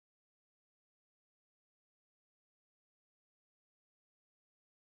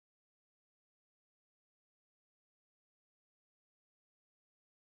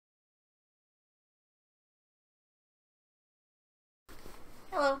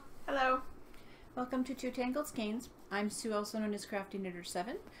Hello. Hello. Welcome to Tangled Skeins. I'm Sue, also known as Crafty Knitter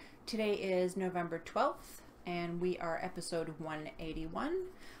 7. Today is November 12th, and we are episode 181.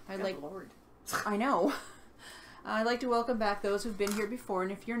 Lord. I know. I'd like to welcome back those who've been here before,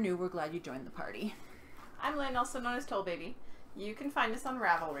 and if you're new, we're glad you joined the party. I'm Lynne, also known as Toll Baby. You can find us on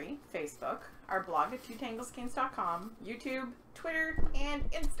Ravelry, Facebook, our blog at twotangleskeins.com, YouTube, Twitter, and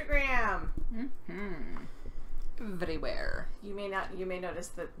Instagram. Everywhere. You may notice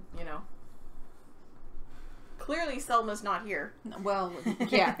that, clearly Selma's not here. Well,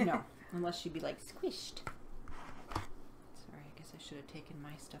 yeah, no. Unless she'd be like squished. Sorry, I guess I should have taken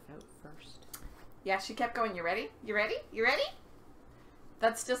my stuff out first. Yeah, she kept going, you ready? You ready? You ready?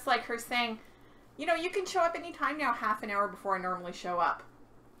 That's just like her saying, you can show up anytime now, half an hour before I normally show up.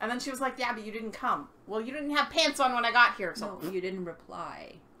 And then she was like, yeah, but you didn't come. Well, you didn't have pants on when I got here, so. No, you didn't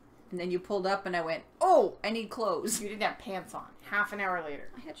reply. And then you pulled up and I went, oh, I need clothes. You didn't have pants on. Half an hour later.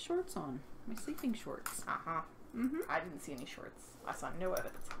 I had shorts on. My sleeping shorts. Uh-huh. I didn't see any shorts. I saw no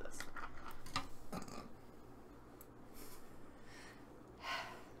evidence of this.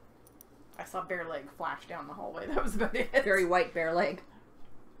 I saw bare leg flash down the hallway. That was about it. Very white bare leg.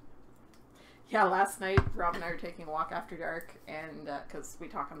 Yeah, last night Rob and I were taking a walk after dark, and because we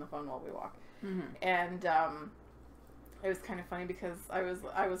talk on the phone while we walk, and it was kind of funny because I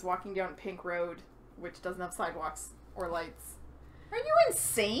was walking down Pink Road, which doesn't have sidewalks or lights. Are you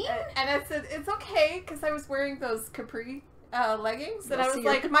insane? And I said it's okay because I was wearing those capri leggings, and I was So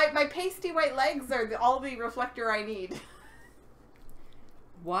like, my pasty white legs are all the reflector I need.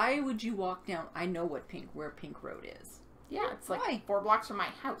 Why would you walk down? I know where Pink Road is. Yeah, it's like Why? 4 blocks from my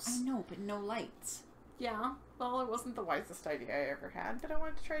house. I know, but no lights. Yeah, well, it wasn't the wisest idea I ever had, but I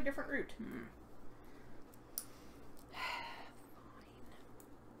wanted to try a different route.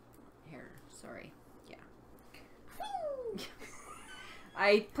 Here, sorry. Yeah.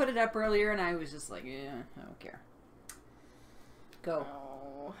 I put it up earlier and I was just like, yeah, I don't care. Go.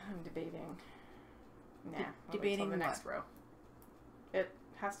 Oh, I'm debating. Nah, Debating the what? next row. It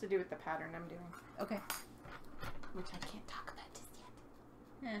has to do with the pattern I'm doing. Okay. Which I can't talk about just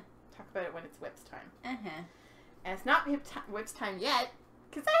yet. Talk about it when it's whips time. Uh-huh. And it's not whips time yet,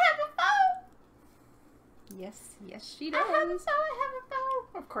 because I have a bow! Yes, she does. I have a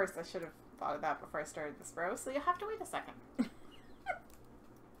bow! Of course, I should have thought of that before I started this row, so you'll have to wait a second.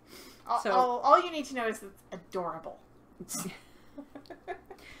 All you need to know is it's adorable.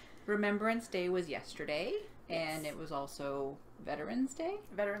 Remembrance Day was yesterday, and it was also Veterans Day.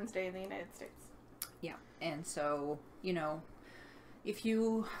 Veterans Day in the United States. Yeah, and so, if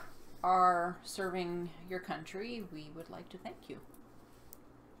you are serving your country, we would like to thank you.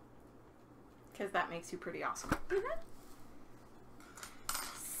 Because that makes you pretty awesome.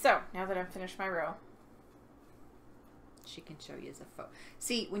 So, now that I've finished my row. She can show you as a photo.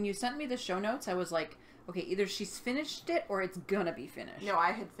 See, when you sent me the show notes, I was like, okay, either she's finished it or it's gonna be finished. No,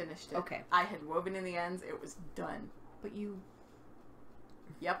 I had finished it. Okay. I had woven in the ends. It was done. But you...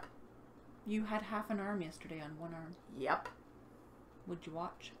 Yep. You had half an arm yesterday on one arm. Yep. What'd you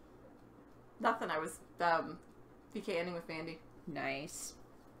watch? Nothing. I was PKNing with Vandy. Nice.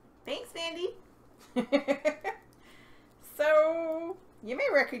 Thanks, Vandy. So, you may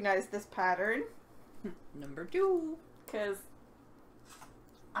recognize this pattern. Number 2. Because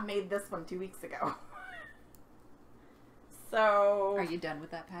I made this one 2 weeks ago. So... Are you done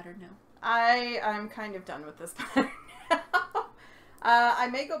with that pattern now? I'm kind of done with this pattern now. I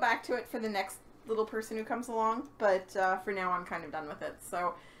may go back to it for the next little person who comes along, but for now I'm kind of done with it.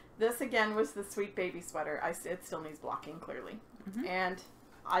 So this again was the Sweet Baby sweater. It still needs blocking, clearly. And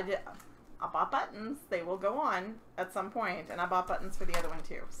I bought buttons. They will go on at some point, and I bought buttons for the other one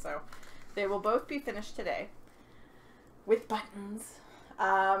too. So they will both be finished today with buttons.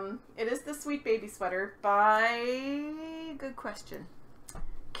 It is the Sweet Baby sweater by, good question,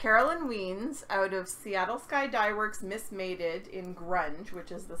 Carolyn Weens out of Seattle Sky Dye Works Mismated in Grunge,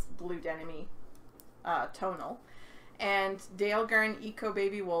 which is this blue denim-y tonal, and Dale Garn Eco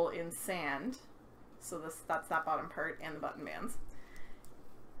Baby Wool in Sand. So that's that bottom part and the button bands.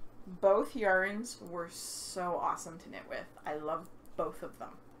 Both yarns were so awesome to knit with. I love both of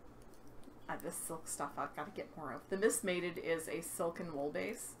them. This silk stuff I've got to get more of. The Mismated is a silk and wool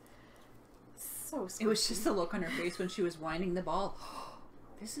base. So sweet. It was just the look on her face when she was winding the ball.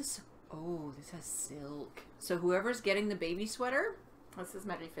 This has silk. So whoever's getting the baby sweater, this is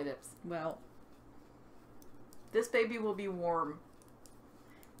Marie Phillips. Well, this baby will be warm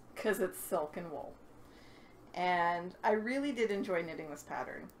because it's silk and wool. And I really did enjoy knitting this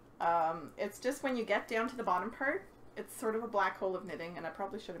pattern. It's just when you get down to the bottom part, it's sort of a black hole of knitting, and I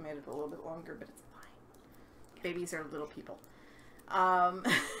probably should have made it a little bit longer, but it's fine. Babies are little people.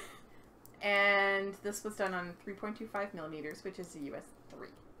 And this was done on 3.25 millimeters, which is a US 3.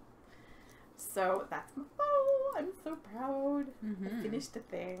 So that's my bow. I'm so proud. I finished the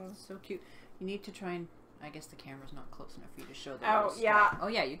thing. So cute. You need to try and, I guess the camera's not close enough for you to show the Oh, yeah. Oh,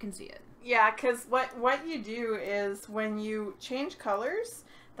 yeah, you can see it. Yeah, because what you do is when you change colors,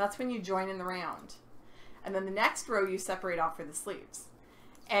 that's when you join in the round. And then the next row you separate off for the sleeves.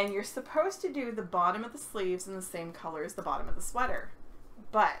 And you're supposed to do the bottom of the sleeves in the same color as the bottom of the sweater.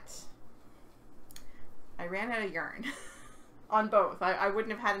 But I ran out of yarn on both. I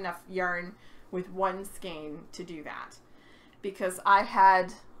wouldn't have had enough yarn with one skein to do that. Because I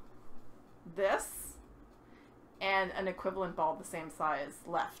had this and an equivalent ball the same size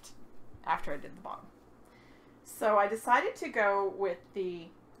left after I did the bottom. So I decided to go with the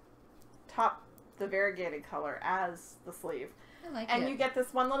top, the variegated color as the sleeve. I like and it. you get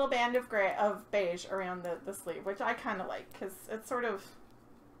this one little band of gray, of beige around the sleeve, which I kind of like because it's sort of,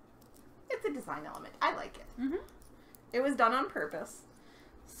 it's a design element. I like it. It was done on purpose.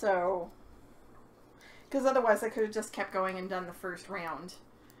 So, because otherwise I could have just kept going and done the first round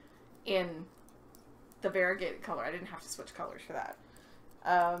in the variegated color. I didn't have to switch colors for that.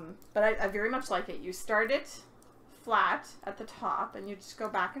 But I very much like it. You start it flat at the top and you just go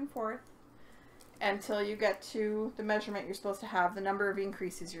back and forth until you get to the measurement you're supposed to have, the number of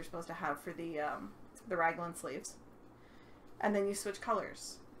increases you're supposed to have for the raglan sleeves. And then you switch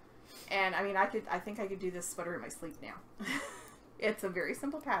colors. And I mean, I think I could do this sweater in my sleep now. It's a very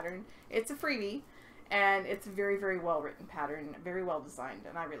simple pattern. It's a freebie. And it's a very, very well written pattern, very well designed,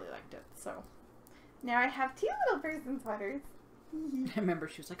 and I really liked it. So now I have 2 little person sweaters. I remember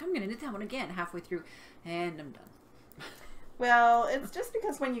she was like, I'm going to knit that one again halfway through, and I'm done. Well, it's just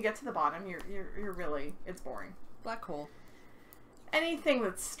because when you get to the bottom, you're really, it's boring. Black hole. Anything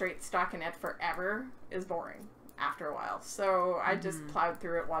that's straight stockinette forever is boring after a while. So I just plowed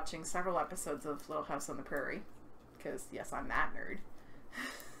through it watching several episodes of Little House on the Prairie. Because, yes, I'm that nerd.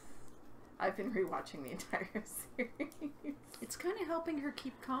 I've been rewatching the entire series. It's kind of helping her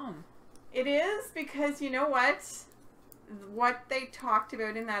keep calm. It is, because you know what? What they talked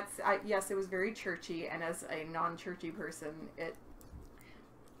about in that, yes, it was very churchy, and as a non-churchy person,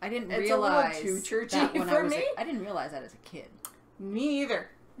 I didn't it's realize a little too churchy that when for me. I didn't realize that as a kid. Me either.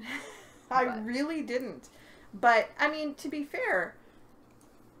 I really didn't. But, I mean, to be fair,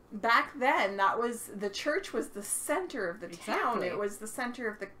 back then, the church was the center of the town. It was the center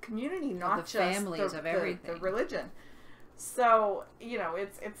of the community, not the just families of everything. the religion. So, you know,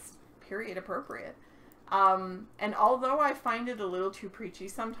 it's period appropriate. And although I find it a little too preachy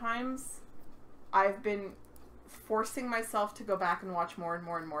sometimes, I've been forcing myself to go back and watch more and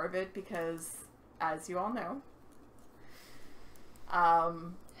more and more of it because, as you all know,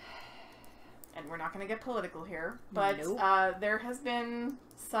 and we're not going to get political here, but nope. There has been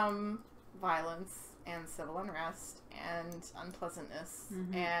some violence and civil unrest and unpleasantness.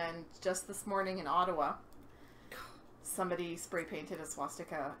 And just this morning in Ottawa, somebody spray painted a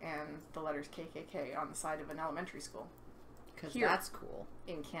swastika and the letters KKK on the side of an elementary school. Because that's cool.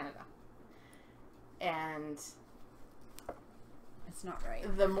 In Canada. And it's not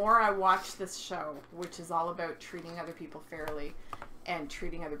right. The more I watch this show, which is all about treating other people fairly and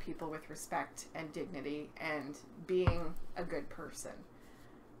treating other people with respect and dignity and being a good person,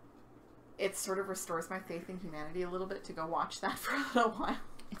 it sort of restores my faith in humanity a little bit to go watch that for a little while.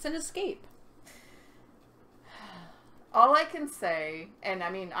 It's an escape. All I can say, and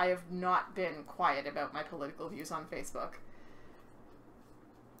I mean, I have not been quiet about my political views on Facebook.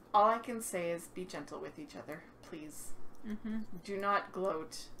 All I can say is be gentle with each other, please. Do not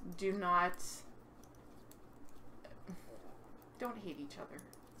gloat. Don't hate each other.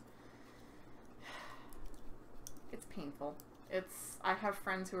 It's painful. I have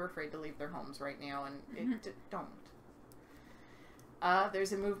friends who are afraid to leave their homes right now, and don't.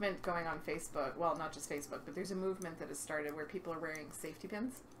 There's a movement going on Facebook. Well, not just Facebook, but there's a movement that has started where people are wearing safety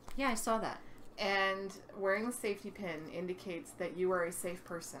pins. Yeah, I saw that. And wearing the safety pin indicates that you are a safe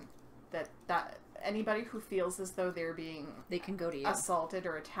person. That anybody who feels as though they can go to you, assaulted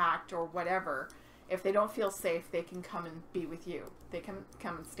or attacked or whatever, if they don't feel safe, they can come and be with you. They can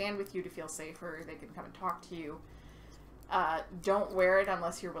come and stand with you to feel safer. They can come and talk to you. Don't wear it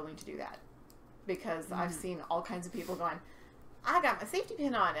unless you're willing to do that. Because I've seen all kinds of people going, I got my safety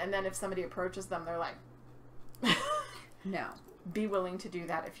pin on. And then if somebody approaches them, they're like, no. Be willing to do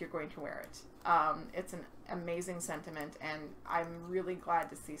that if you're going to wear it. It's an amazing sentiment, and I'm really glad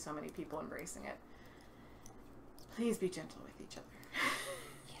to see so many people embracing it. Please be gentle with each other.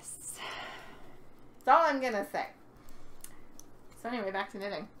 Yes. That's all I'm going to say. So anyway, back to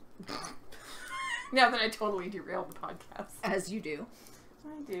knitting. Now that I totally derailed the podcast. As you do.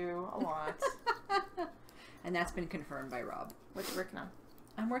 I do, a lot. And that's been confirmed by Rob. What you working on?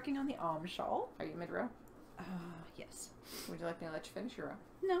 I'm working on the arm shawl. Are you mid-row? Yes. Would you like me to let you finish your row?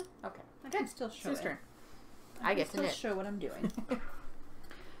 No. Okay. I can still show Sue's it. turn. I get to can knit. still show what I'm doing.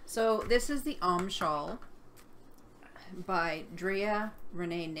 So this is the shawl by Drea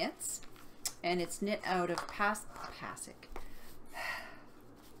Renee Knits, and it's knit out of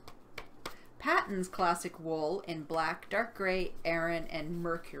Patton's classic wool in black, dark gray, Aran, and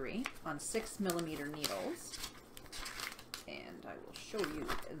Mercury on 6mm needles. And I will show you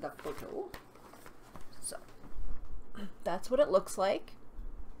the photo. So that's what it looks like.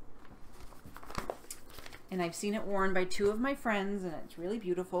 And I've seen it worn by 2 of my friends, and it's really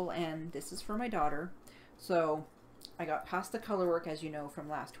beautiful, and this is for my daughter. So I got past the color work, as you know, from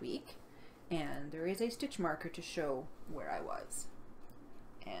last week, and there is a stitch marker to show where I was.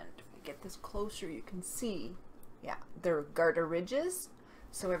 And if I get this closer, you can see, yeah, there are garter ridges,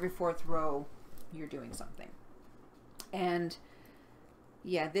 so every 4th row you're doing something. And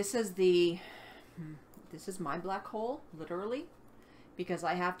yeah, this is my black hole, literally, because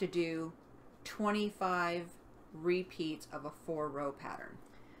I have to do 25 repeats of a 4-row pattern.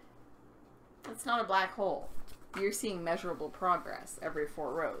 That's not a black hole. You're seeing measurable progress every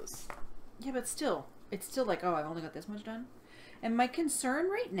 4 rows. Yeah, but still, it's still like, oh, I've only got this much done. And my concern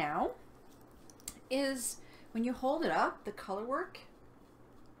right now is when you hold it up, the color work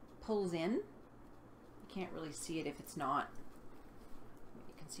pulls in. You can't really see it if it's not.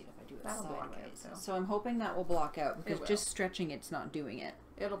 You can see it if I do it That'll block sideways. out, though. So I'm hoping that will block out, because It will. just stretching it's not doing it.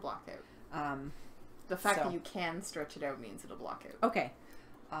 It'll block out. The fact that you can stretch it out means it'll block out. Okay.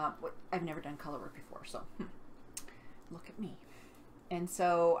 I've never done color work before, so look at me. And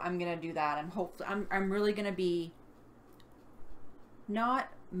so I'm gonna do that. I'm really gonna be not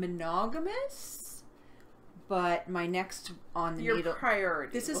monogamous, but my next on the Your needle.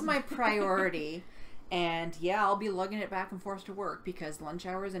 priority. This is my priority. And yeah, I'll be lugging it back and forth to work because lunch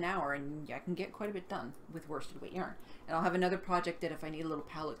hour is an hour, and I can get quite a bit done with worsted weight yarn. And I'll have another project that if I need a little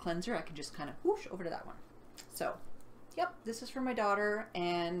palette cleanser, I can just kind of whoosh over to that one. So, yep, this is for my daughter,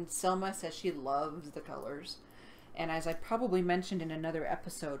 and Selma says she loves the colors. And as I probably mentioned in another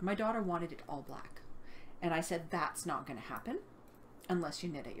episode, my daughter wanted it all black. And I said, that's not going to happen unless you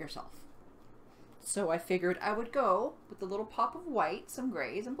knit it yourself. So I figured I would go with a little pop of white, some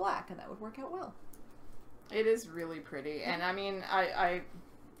grays, and black, and that would work out well. It is really pretty, and I mean, I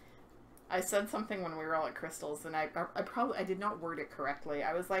said something when we were all at Crystal's, and I did not word it correctly.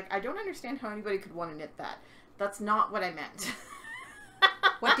 I was like, I don't understand how anybody could want to knit that. That's not what I meant.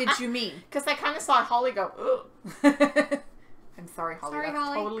 What did you mean? Because I kind of saw Holly go, ugh. I'm sorry, Holly. Sorry, That's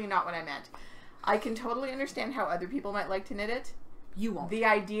Holly. totally not what I meant. I can totally understand how other people might like to knit it. You won't. The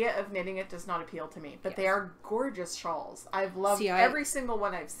idea of knitting it does not appeal to me, but Yes. they are gorgeous shawls. I've loved every single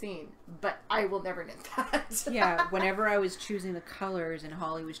one I've seen, but I will never knit that. Yeah, whenever I was choosing the colors and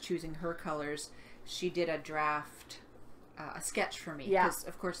Holly was choosing her colors, she did a draft, a sketch for me. Yeah. Because,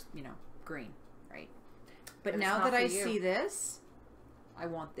 of course, you know, green, right? But It's now not that I for you. see this, I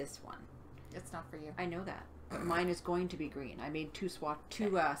want this one. It's not for you. I know that. But mine is going to be green. I made two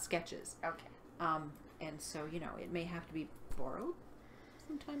sketches. Okay. And so, you know, it may have to be borrowed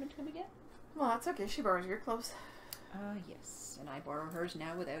sometime and time again. Well, that's okay. She borrows your clothes. Yes. And I borrow hers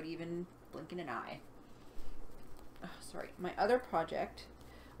now without even blinking an eye. Oh, sorry. My other project.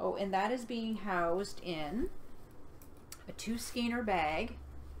 Oh, and that is being housed in a 2-skeiner bag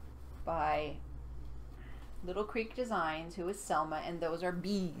by Little Creek Designs, who is Selma, and those are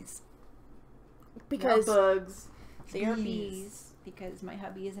bees. Because bugs. they are bees. Because my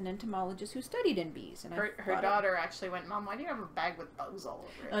hubby is an entomologist who studied in bees. And Her daughter actually went, Mom, why do you have a bag with bugs all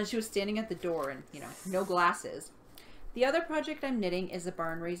over it? And she was standing at the door and, you know, no glasses. The other project I'm knitting is a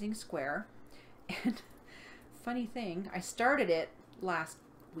barn raising square. And funny thing, I started it last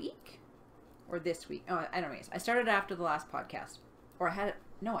week or this week. Oh, anyways, I started it after the last podcast. Or I had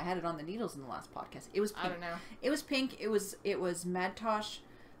it on the needles in the last podcast. It was pink. I don't know. It was pink. It was Mad Tosh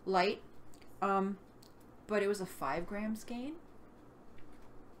light. But it was a 5-gram skein.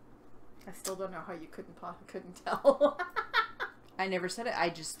 I still don't know how you couldn't tell. I never said it. I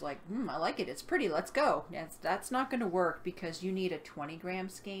just like, I like it. It's pretty. Let's go. Yes, that's not going to work because you need a 20-gram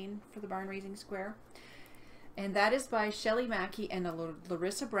skein for the barn raising square. And that is by Shelley Mackey and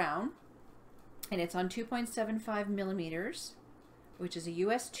Larissa Brown. And it's on 2.75 millimeters, which is a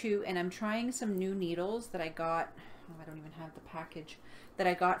US 2. And I'm trying some new needles that I got. Oh, I don't even have the package. That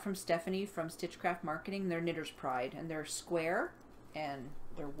I got from Stephanie from Stitchcraft Marketing. They're Knitter's Pride. And they're square and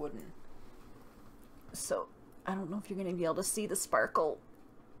they're wooden. So, I don't know if you're going to be able to see the sparkle.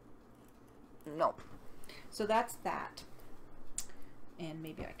 No. So that's that. And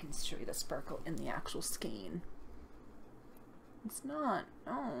maybe I can show you the sparkle in the actual skein. It's not.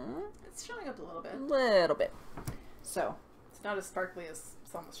 Oh. It's showing up a little bit. A little bit. So. It's not as sparkly as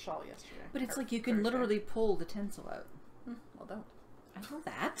Selma's shawl yesterday. But it's like you can literally pull the tinsel out. Well, don't. I know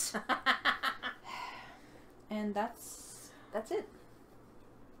that. And that's it.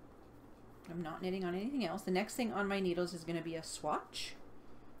 I'm not knitting on anything else. The next thing on my needles is going to be a swatch.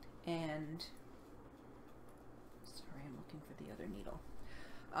 And sorry, I'm looking for the other needle.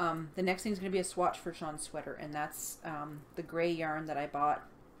 The next thing is going to be a swatch for Sean's sweater, and that's the gray yarn that I bought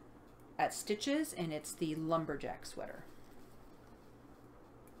at Stitches, and it's the lumberjack sweater.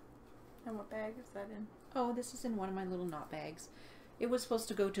 And what bag is that in? Oh, this is in one of my little knot bags. It was supposed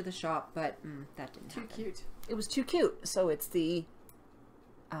to go to the shop, but that didn't happen. Too cute. It was too cute, so it's the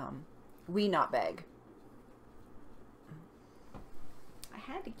wee knot bag. I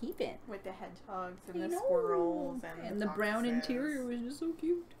had to keep it. With the hedgehogs and the squirrels and the brown interior was just so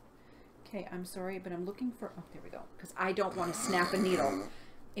cute. Okay, I'm sorry, but I'm looking for... Oh, there we go. Because I don't want to snap a needle.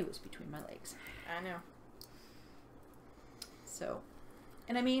 It was between my legs. I know. So,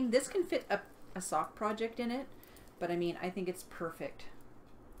 and I mean, this can fit a sock project in it, but I mean, I think it's perfect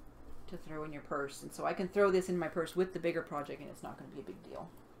to throw in your purse. And so I can throw this in my purse with the bigger project, and it's not going to be a big deal.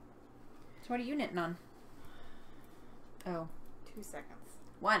 So what are you knitting on? Oh. 2 seconds.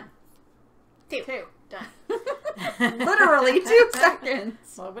 1, 2. Done. Literally 2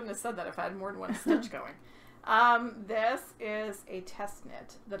 seconds. Well, I wouldn't have said that if I had more than one stitch going. This is a test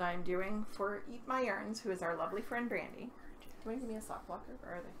knit that I'm doing for Eat My Yarns, who is our lovely friend Brandy. Do you want to give me a sock blocker,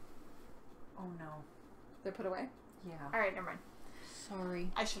 or are they? Oh no. They're put away? Yeah. Alright, never mind.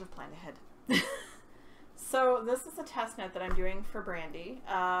 Sorry. I should have planned ahead. So this is a test knit that I'm doing for Brandy.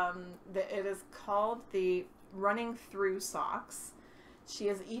 It is called the Running Through Socks. She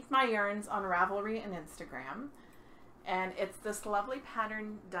has Eat My Yarns on Ravelry and Instagram. And it's this lovely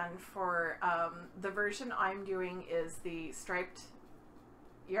pattern done for, the version I'm doing is the striped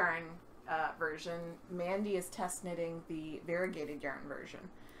yarn version. Mandy is test knitting the variegated yarn version.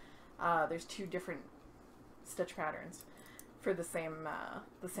 There's 2 different stitch patterns for the same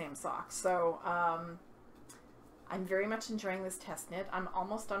sock. So I'm very much enjoying this test knit. I'm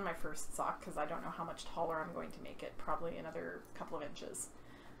almost on my first sock because I don't know how much taller I'm going to make it. Probably another couple of inches.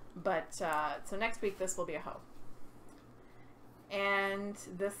 But so next week this will be a hoe. And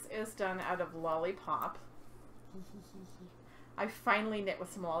this is done out of Lollipop. I finally knit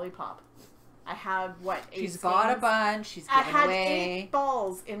with some Lollipop. I had, what, 8 She's bought a bunch. She's given away. I had 8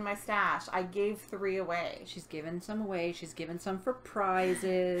 balls in my stash. I gave 3 away. She's given some away. She's given some for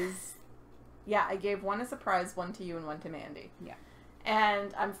prizes. Yeah, I gave 1 as a prize, 1 to you and 1 to Mandy. Yeah.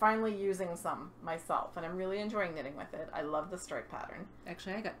 And I'm finally using some myself, and I'm really enjoying knitting with it. I love the stripe pattern.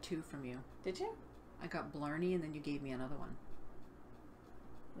 Actually, I got 2 from you. Did you? I got Blarney, and then you gave me another one.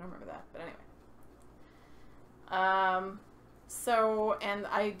 I don't remember that, but anyway. So, and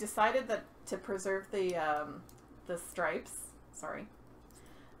I decided that to preserve the stripes, sorry,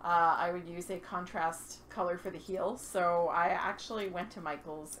 I would use a contrast color for the heel. So I actually went to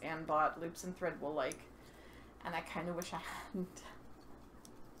Michael's and bought Loops and Thread Wool Like, and I kind of wish I hadn't.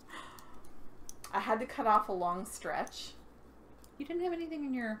 I had to cut off a long stretch. You didn't have anything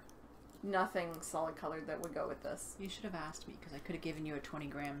in your... Nothing solid colored that would go with this. You should have asked me, because I could have given you a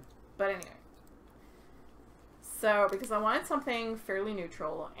 20-gram. But anyway. So, because I wanted something fairly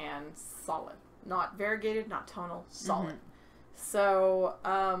neutral and solid. Not variegated, not tonal, solid. Mm-hmm. So,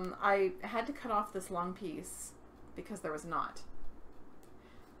 I had to cut off this long piece because there was knot.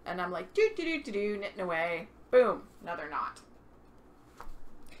 And I'm like, knitting away. Boom, another knot.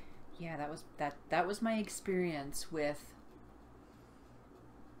 Yeah, that was my experience with...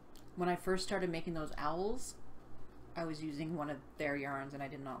 When I first started making those owls, I was using one of their yarns and I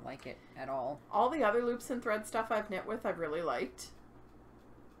did not like it at all. All the other loops and thread stuff I've knit with, I've really liked.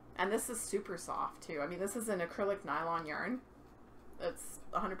 And this is super soft too. I mean, this is an acrylic nylon yarn. It's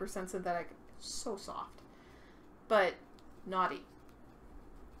 100% synthetic. So soft. But naughty.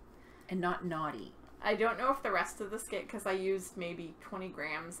 And not naughty. I don't know if the rest of the skate, because I used maybe 20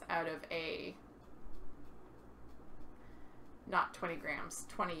 grams out of a... Not 20 grams,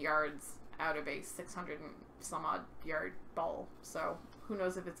 20 yards out of a 600 and some odd yard ball. So who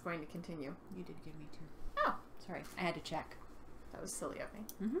knows if it's going to continue. You did give me 2. Oh. Sorry, I had to check. That was silly of me.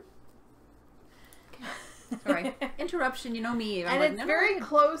 Mm-hmm. Okay. Sorry. Interruption, you know me. I'm and like, it's very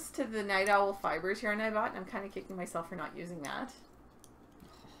close to the Night Owl Fibers yarn I bought, and I'm kind of kicking myself for not using that.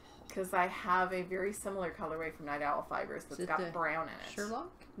 Because I have a very similar colorway from Night Owl Fibers that's got brown in it.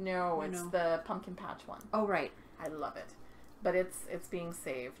 Sherlock? No, it's the pumpkin patch one. Oh, right. I love it. but it's being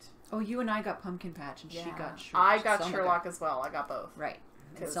saved. Oh, you and I got Pumpkin Patch, and she got Sherlock. I got Sherlock as well. I got both. Right.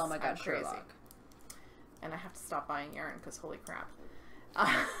 And Selma got Sherlock. And I have to stop buying yarn because holy crap.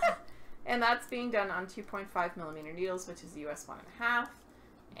 And that's being done on 2.5 millimeter needles, which is US 1.5.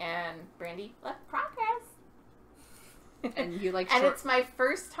 And Brandy, look, progress. And you like and it's my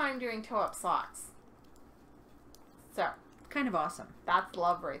first time doing toe-up socks. So. Kind of awesome. That's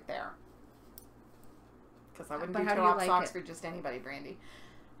love right there. Because I wouldn't do toe-up socks for just anybody, Brandy.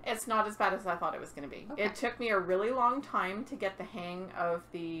 It's not as bad as I thought it was going to be. Okay. It took me a really long time to get the hang of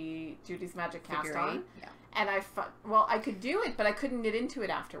the Judy's Magic cast on. Yeah. And I could do it, but I couldn't knit into it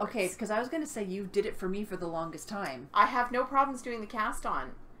afterwards. Okay, because I was going to say you did it for me for the longest time. I have no problems doing the cast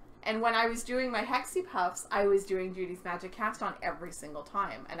on. And when I was doing my Hexie Puffs, I was doing Judy's Magic cast on every single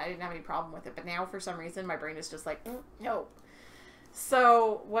time. And I didn't have any problem with it. But now, for some reason, my brain is just like, no.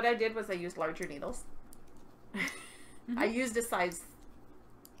 So, what I did was I used larger needles. Mm-hmm. I used a size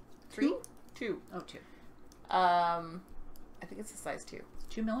 3? 2. Oh, 2. I think it's a size 2.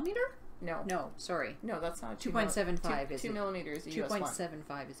 2 millimeter? No. No, sorry. No, that's not a 2.75 is 2 millimeters is a US 1.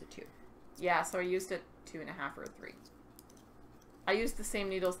 2.75 is a 2. Yeah, so I used a 2.5 or a 3. I used the same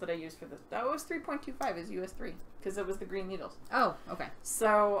needles that I used for this. That was 3.25 is US 3 because it was the green needles. Oh, okay.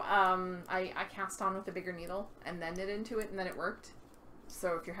 So I cast on with a bigger needle and then knit into it and then it worked.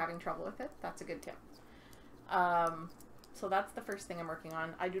 So if you're having trouble with it, that's a good tip. So that's the first thing I'm working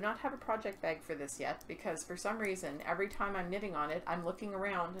on. I do not have a project bag for this yet because for some reason, every time I'm knitting on it, I'm looking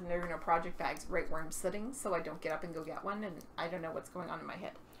around and there are no project bags right where I'm sitting, so I don't get up and go get one, and I don't know what's going on in my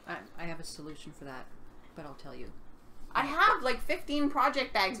head. I have a solution for that, but I'll tell you. I have like 15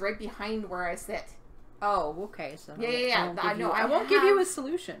 project bags right behind where I sit. Oh, okay. So yeah. I won't give you a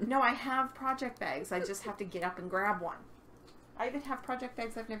solution. No, I have project bags. I just have to get up and grab one. I even have project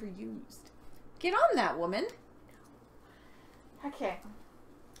bags I've never used. Get on that, woman. Okay.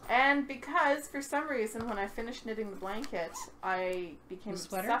 And because, for some reason, when I finished knitting the blanket, I became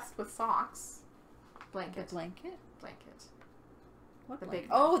obsessed with socks. Blanket. The blanket? Blanket. What the blanket?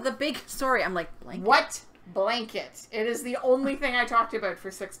 Oh, the big... Sorry, I'm like, blanket? What? Blanket. It is the only thing I talked about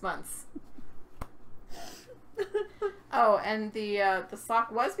for 6 months. Oh, and the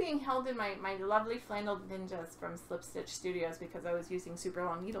sock was being held in my lovely flannel ninjas from Slip Stitch Studios because I was using super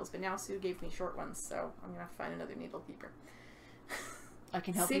long needles, but now Sue gave me short ones, so I'm going to find another needle keeper. I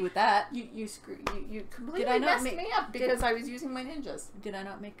can help you with that. You completely messed me up because I was using my ninjas. Did I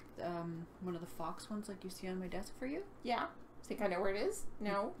not make one of the fox ones like you see on my desk for you? Yeah. Think I know where it is?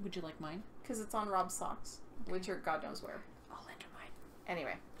 No. Would you like mine? Because it's on Rob's socks, which are God knows where. I'll lend her mine.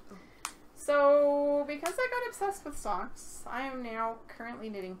 Anyway. So, because I got obsessed with socks, I am now currently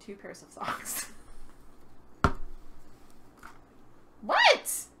knitting 2 pairs of socks.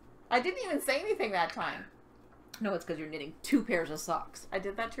 What? I didn't even say anything that time. No, it's because you're knitting 2 pairs of socks. I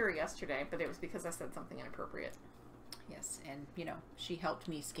did that to her yesterday, but it was because I said something inappropriate. Yes, and, you know, she helped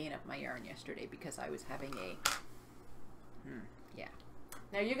me skein up my yarn yesterday because I was having a... yeah.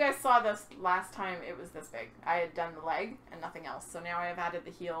 Now, you guys saw this last time it was this big. I had done the leg and nothing else, so now I have added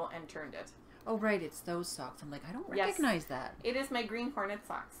the heel and turned it. Oh, right, it's those socks. I'm like, I don't recognize that. It is my green hornet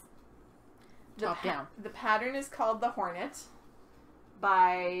socks. Top down. The pattern is called The Hornet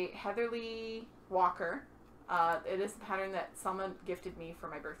by Heatherly Walker. It is the pattern that Selma gifted me for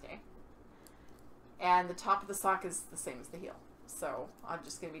my birthday. And the top of the sock is the same as the heel. So I'm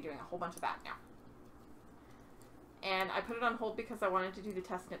just going to be doing a whole bunch of that now. And I put it on hold because I wanted to do the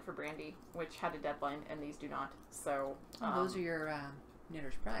test knit for Brandy, which had a deadline, and these do not. So those are your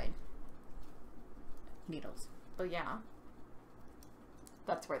Knitter's Pride needles. Well, yeah.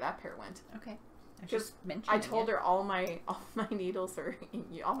 That's where that pair went. Okay. I told her all my needles are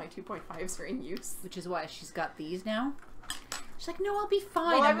all my 2.5s are in use. Which is why she's got these now. She's like, no, I'll be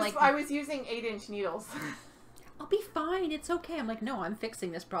fine. Well, I was using 8-inch needles. I'll be fine. It's okay. I'm like, no, I'm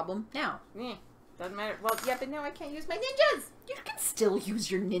fixing this problem now. Yeah. Doesn't matter. Well, yeah, but now I can't use my ninjas. You can still use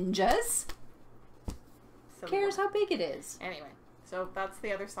your ninjas. Who cares how big it is? Anyway, so that's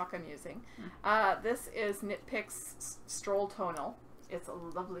the other sock I'm using. This is Knit Picks Stroll Tonal. It's a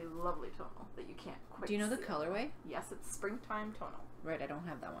lovely, lovely tonal that you can't quite Do you know the see. Colorway? Yes, it's Springtime Tonal. Right, I don't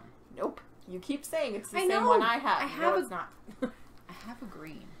have that one. Nope. You keep saying it's the same one I have. No, it's not. I have a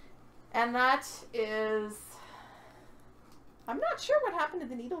green. And that is... I'm not sure what happened to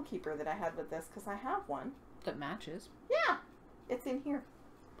the needle keeper that I had with this, because I have one. That matches. Yeah. It's in here.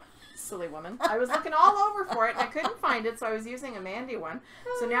 Silly woman. I was looking all over for it, and I couldn't find it, so I was using a Mandy one.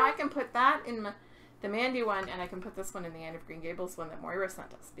 So now I can put that in the Mandy one, and I can put this one in the Anne of Green Gables one that Moira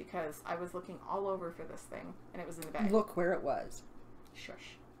sent us, because I was looking all over for this thing, and it was in the bag. Look where it was.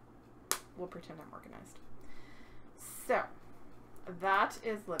 Shush. We'll pretend I'm organized. So, that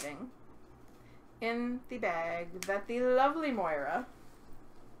is living in the bag that the lovely Moira,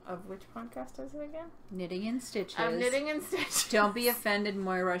 of which podcast is it again? Knitting in Stitches. I'm Knitting in Stitches. Don't be offended,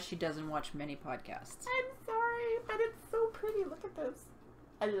 Moira. She doesn't watch many podcasts. I'm sorry, but it's so pretty. Look at this.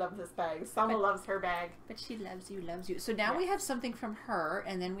 I love this bag. Selma loves her bag. But she loves you, loves you. So now we have something from her,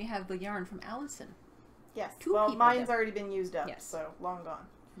 and then we have the yarn from Allison. Yes. Two well, people mine's that... already been used up, yes. so long gone.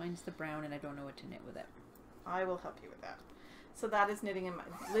 Mine's the brown, and I don't know what to knit with it. I will help you with that. So that is living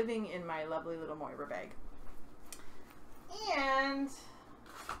in my lovely little Moira bag. And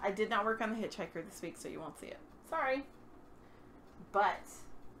I did not work on the hitchhiker this week, so you won't see it. Sorry. But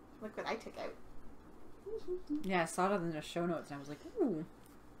look what I took out. Yeah, I saw it in the show notes, and I was like, ooh.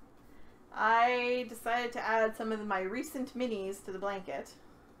 I decided to add some of my recent minis to the blanket.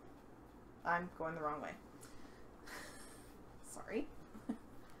 I'm going the wrong way. Sorry.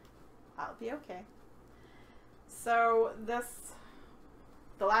 I'll be okay. So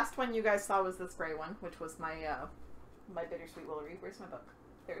the last one you guys saw was this gray one, which was my my Bittersweet Woolery. Where's my book?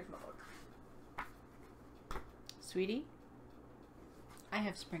 There's my book. Sweetie, I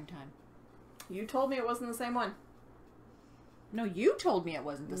have Springtime. You told me it wasn't the same one. No, you told me it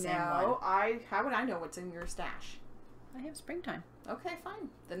wasn't the same one. No, how would I know what's in your stash? I have Springtime. Okay, fine.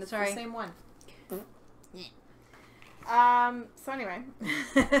 Then it's Sorry. the same one. So anyway.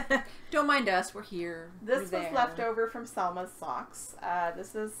 Don't mind us, we're here. This was left over from Selma's socks.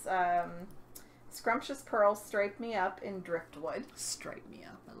 This is Scrumptious Pearl Stripe Me Up in Driftwood. Stripe me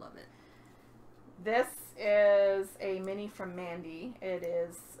up, I love it. This is a mini from Mandy. It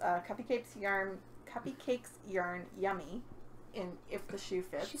is Cupcakes Yarn Yummy in If the Shoe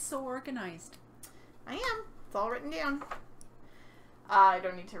Fits. She's so organized. I am. It's all written down. I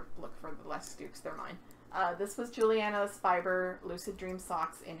don't need to look for the Les Dukes. They're mine. This was Juliana's Fiber Lucid Dream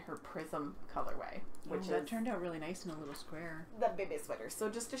Socks in her Prism colorway, which that turned out really nice in a little square. The baby sweater. So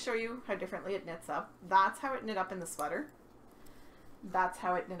just to show you how differently it knits up, that's how it knit up in the sweater. That's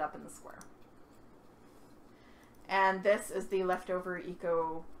how it knit up in the square. And this is the leftover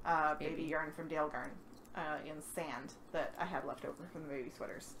Eco baby yarn from Dale Garn in sand that I had left over from the baby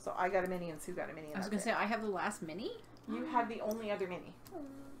sweaters. So I got a mini and Sue got a mini. I was going to say, I have the last mini? You have the only other mini.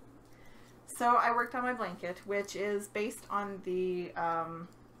 So I worked on my blanket, which is based on the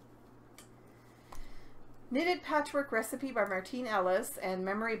Knitted Patchwork Recipe by Martine Ellis and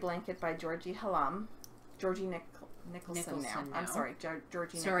Memory Blanket by Georgie Hallam. Georgie Nicholson now. I'm sorry,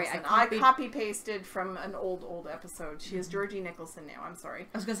 Georgie Nicholson. I copy-pasted from an old episode. She is Georgie Nicholson now. I'm sorry.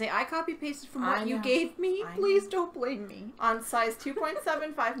 I was going to say, I copy-pasted from what you gave me. Please don't blame me. On size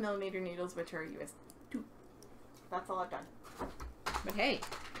 2.75 millimeter needles, which are US 2. That's all I've done. But hey,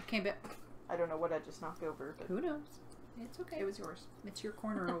 it came back. I don't know what I just knocked over, but who knows? It's okay. It was yours. It's your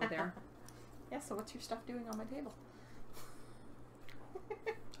corner over there. Yeah, so what's your stuff doing on my table?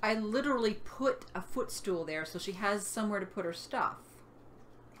 I literally put a footstool there so she has somewhere to put her stuff.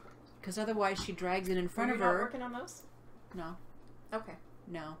 Because otherwise she drags it in front of her. Are you not working on those? No. Okay.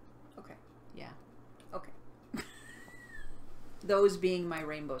 No. Okay. Yeah. Okay. Those being my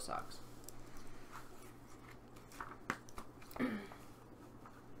rainbow socks. Is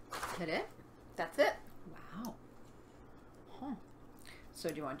that it? That's it. Wow. Huh. So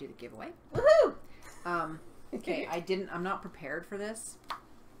do you want to do the giveaway? Woohoo! Okay, I'm not prepared for this.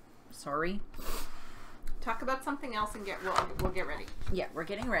 Sorry. Talk about something else and we'll get ready. Yeah, we're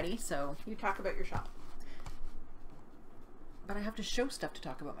getting ready, so. You talk about your shop. But I have to show stuff to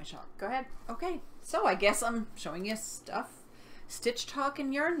talk about my shop. Go ahead. Okay, so I guess I'm showing you stuff. Stitch talk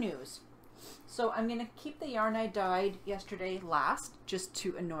and yarn news. So I'm going to keep the yarn I dyed yesterday last, just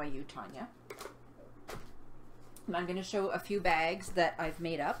to annoy you, Tanya. And I'm going to show a few bags that I've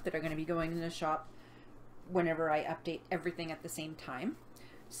made up that are going to be going in the shop whenever I update everything at the same time.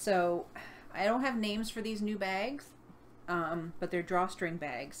 So I don't have names for these new bags, but they're drawstring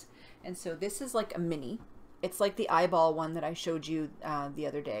bags. And so this is like a mini. It's like the eyeball one that I showed you the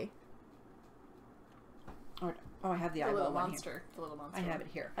other day. Oh, I have the eyeball one here. The little monster. I have it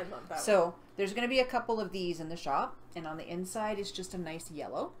here. I love that So one. There's going to be a couple of these in the shop, and on the inside is just a nice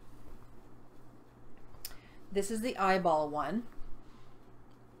yellow. This is the eyeball one,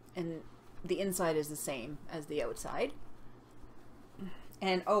 and the inside is the same as the outside.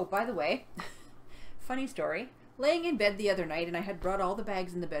 And oh, by the way, funny story, laying in bed the other night, and I had brought all the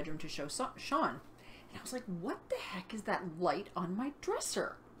bags in the bedroom to show Sean, and I was like, what the heck is that light on my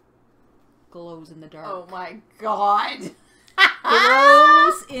dresser? Glows in the dark. Oh my god.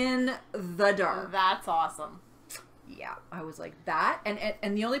 Glows in the dark. That's awesome. Yeah, I was like that,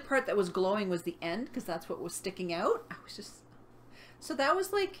 and the only part that was glowing was the end, because that's what was sticking out. I was just, so that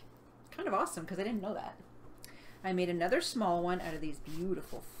was like kind of awesome, because I didn't know that. I made another small one out of these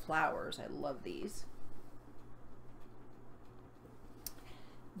beautiful flowers. I love these.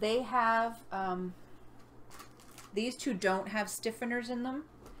 They have, these two don't have stiffeners in them.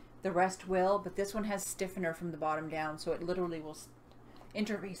 The rest will, but this one has stiffener from the bottom down, so it literally will,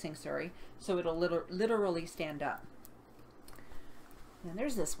 interfacing, sorry, so it'll literally stand up. And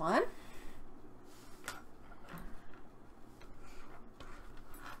there's this one.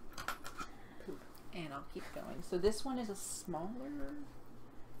 And I'll keep going. So this one is a smaller,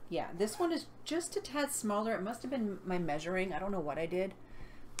 yeah, this one is just a tad smaller. It must have been my measuring. I don't know what I did,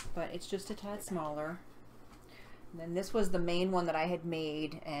 but it's just a tad smaller. And then this was the main one that I had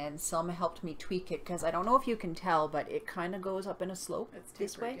made, and Selma helped me tweak it because I don't know if you can tell, but it kind of goes up in a slope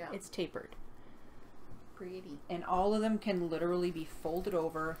this way. Yeah. It's tapered. Pretty. And all of them can literally be folded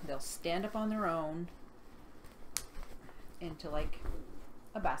over. They'll stand up on their own into like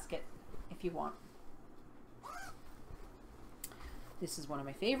a basket if you want. This is one of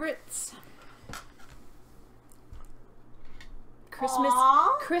my favorites.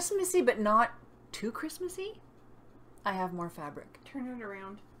 Christmassy, but not too Christmassy. I have more fabric. Turn it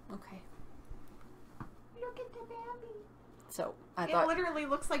around. Okay. Look at the Bambi. So I thought it literally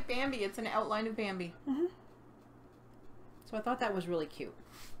looks like Bambi. It's an outline of Bambi. Mm-hmm. So I thought that was really cute.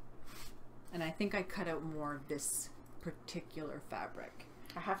 And I think I cut out more of this particular fabric.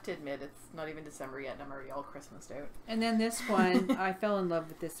 I have to admit, it's not even December yet, and I'm already all Christmased out. And then this one, I fell in love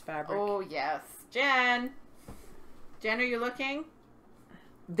with this fabric. Oh, yes. Jen! Jen, are you looking?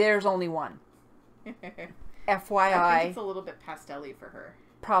 There's only one. FYI. I think it's a little bit pastel-y for her.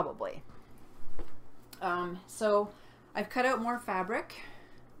 Probably. So I've cut out more fabric,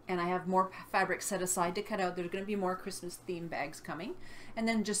 and I have more fabric set aside to cut out. There's going to be more Christmas theme bags coming, and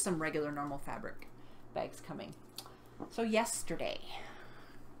then just some regular normal fabric bags coming. So yesterday,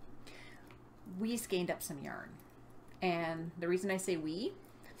 we skeined up some yarn, and the reason I say we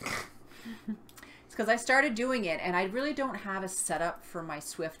is because I started doing it, and I really don't have a setup for my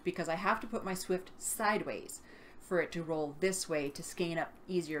Swift because I have to put my Swift sideways for it to roll this way to skein up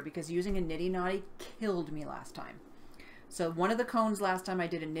easier, because using a nitty knotty killed me last time. So one of the cones last time I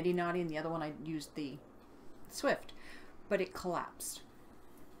did a nitty knotty, and the other one I used the Swift, but it collapsed.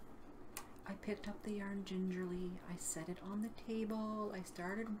 I picked up the yarn gingerly, I set it on the table, I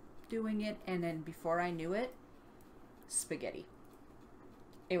started doing it, and then before I knew it, spaghetti.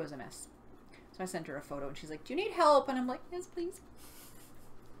 It was a mess. So I sent her a photo, and she's like, "Do you need help?" And I'm like, "Yes, please."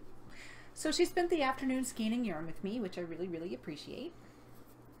 So she spent the afternoon skeining yarn with me, which I really, really appreciate.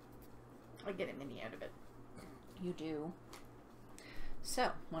 I get a mini out of it. You do.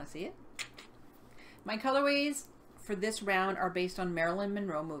 So, want to see it? My colorways for this round are based on Marilyn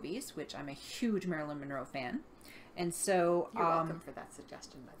Monroe movies, which I'm a huge Marilyn Monroe fan. And so... You're welcome for that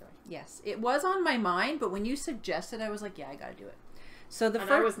suggestion, by the way. Yes. It was on my mind, but when you suggested, I was like, yeah, I gotta do it. So the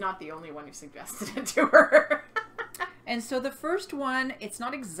I was not the only one who suggested it to her. And so the first one, it's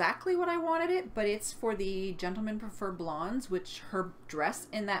not exactly what I wanted it, but it's for the Gentlemen Prefer Blondes, which her dress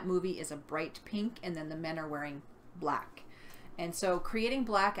in that movie is a bright pink, and then the men are wearing black. And so creating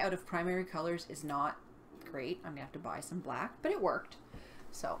black out of primary colors is not great. I'm gonna have to buy some black, but it worked.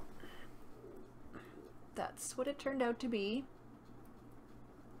 So that's what it turned out to be.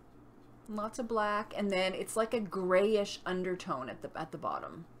 Lots of black, and then it's like a grayish undertone at the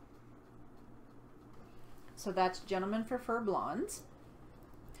bottom. So that's Gentlemen Prefer Blondes.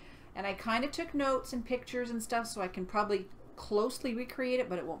 And I kind of took notes and pictures and stuff, so I can probably closely recreate it,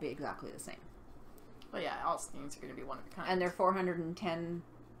 but it won't be exactly the same. Well, yeah, all skeins are going to be one of a kind. And they're 110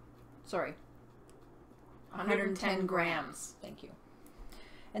 grams. Thank you.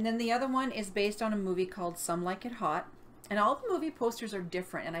 And then the other one is based on a movie called Some Like It Hot. And all the movie posters are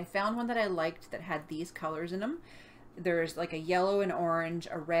different, and I found one that I liked that had these colors in them. There's like a yellow, an orange,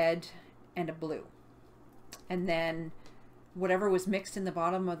 a red, and a blue. And then whatever was mixed in the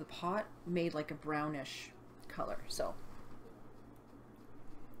bottom of the pot made like a brownish color. So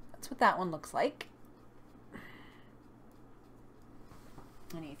that's what that one looks like.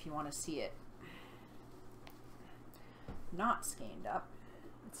 And if you want to see it not skeined up,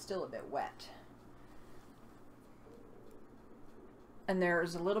 it's still a bit wet. And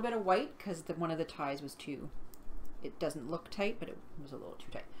there's a little bit of white because one of the ties was too, it doesn't look tight, but it was a little too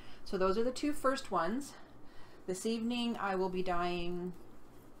tight. So those are the two first ones. This evening I will be dyeing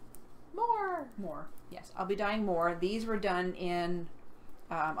more. Yes, I'll be dyeing more. These were done in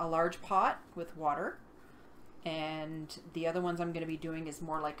a large pot with water. And the other ones I'm going to be doing is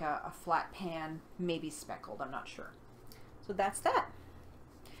more like a flat pan, maybe speckled, I'm not sure. So that's that.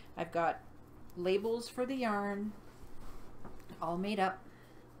 I've got labels for the yarn all made up,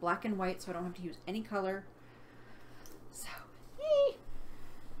 black and white, so I don't have to use any color. So, yay!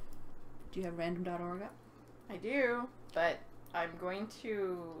 Do you have random.org up? I do, but I'm going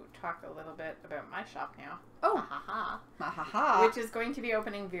to talk a little bit about my shop now. Oh, ha, which is going to be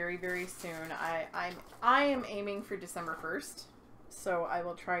opening very, very soon. I am aiming for December 1st, so I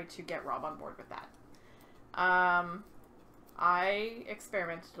will try to get Rob on board with that. I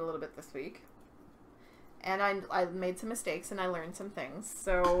experimented a little bit this week, and I made some mistakes and I learned some things.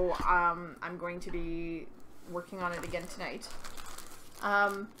 So I'm going to be working on it again tonight. I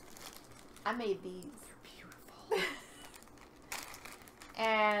made these. They're beautiful.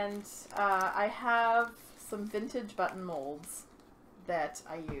 And I have some vintage button molds that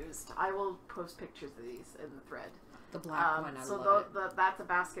I used. I will post pictures of these in the thread. The black one, I so love it. That's a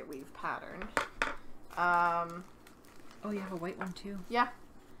basket weave pattern. Oh, you have a white one too? Yeah.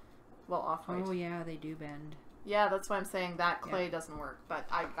 Well, off-white. Oh, yeah, they do bend. Yeah, that's why I'm saying that clay doesn't work, but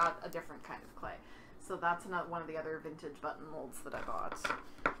I got a different kind of clay. So that's not one of the other vintage button molds that I bought.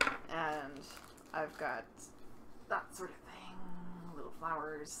 And I've got that sort of thing. Little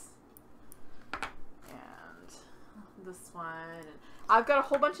flowers. And this one. I've got a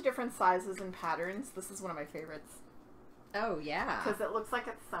whole bunch of different sizes and patterns. This is one of my favorites. Oh, yeah. Because it looks like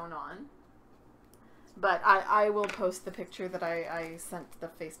it's sewn on. But I will post the picture that I sent the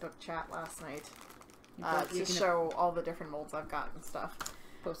Facebook chat last night to show all the different molds I've got and stuff.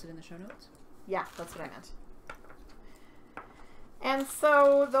 Post it in the show notes? Yeah, that's what I meant. And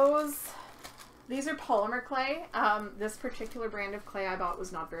so these are polymer clay. This particular brand of clay I bought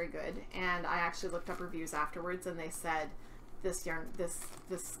was not very good, and I actually looked up reviews afterwards, and they said this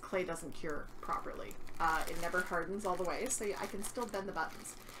clay doesn't cure properly. It never hardens all the way, so I can still bend the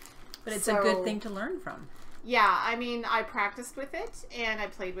buttons. But it's a good thing to learn from. Yeah, I mean, I practiced with it, and I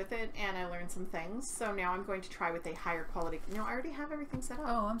played with it, and I learned some things. So now I'm going to try with a higher quality. No, I already have everything set up.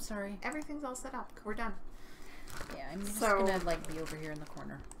 Oh, I'm sorry. Everything's all set up. We're done. Yeah, I'm just gonna be over here in the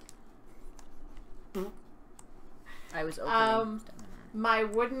corner. I was opening. My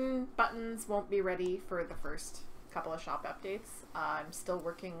wooden buttons won't be ready for the first couple of shop updates. I'm still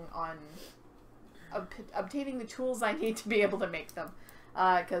working on obtaining the tools I need to be able to make them.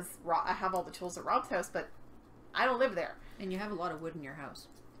 Because I have all the tools at Rob's house, but I don't live there. And you have a lot of wood in your house.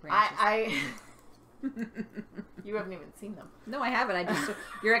 You haven't even seen them. No, I haven't.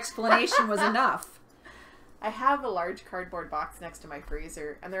 Your explanation was enough. I have a large cardboard box next to my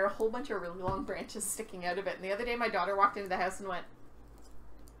freezer, and there are a whole bunch of really long branches sticking out of it. And the other day, my daughter walked into the house and went,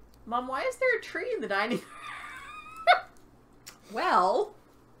 "Mom, why is there a tree in the dining room?" Well,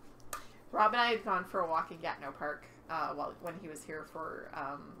 Rob and I had gone for a walk in Gatineau Park when he was here for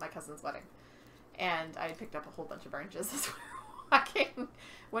my cousin's wedding, and I had picked up a whole bunch of branches as we were walking.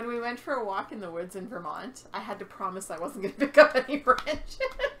 When we went for a walk in the woods in Vermont, I had to promise I wasn't going to pick up any branches.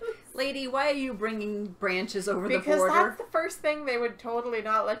 Lady, why are you bringing branches over the border? Because that's the first thing they would totally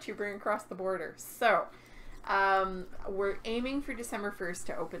not let you bring across the border. So, we're aiming for December 1st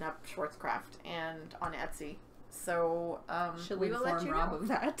to open up Schwartzcraft and on Etsy. So, we will let you know of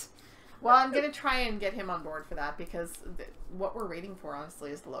that. Well, I'm going to try and get him on board for that because what we're waiting for,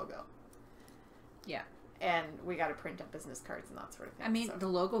 honestly, is the logo. Yeah. And we got to print up business cards and that sort of thing. I mean, the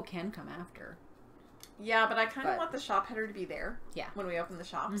logo can come after. Yeah, but I kind of want the shop header to be there. Yeah. When we open the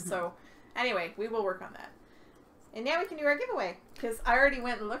shop. Mm-hmm. So, anyway, we will work on that. And now we can do our giveaway because I already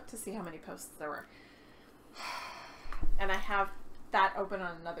went and looked to see how many posts there were. And I have that open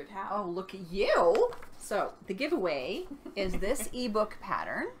on another tab. Oh, look at you! So, the giveaway is this ebook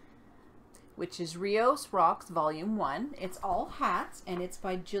pattern, which is Rios Rocks Volume 1. It's all hats, and it's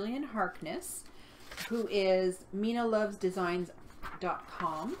by Jillian Harkness, who is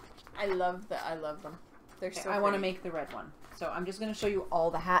MinaLovesDesigns.com. I love them. They're so I want to make the red one. So I'm just going to show you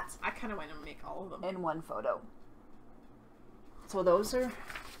all the hats. I kind of want to make all of them. In one photo. So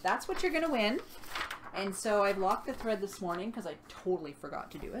that's what you're going to win. And so I locked the thread this morning because I totally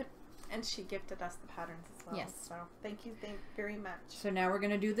forgot to do it. And she gifted us the patterns as well. Yes. So thank you very much. So now we're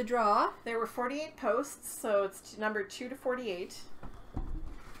going to do the draw. There were 48 posts, so it's number 2 to 48.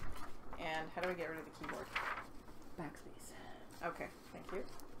 And how do I get rid of the keyboard? Backspace. Okay, thank you.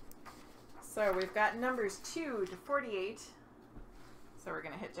 So we've got numbers 2 to 48. So we're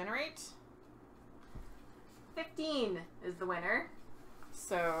going to hit generate. 15 is the winner.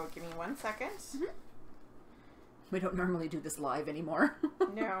 So give me 1 second. Mm-hmm. We don't normally do this live anymore.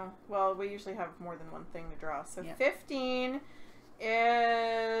 No. Well, we usually have more than one thing to draw. So yep. 15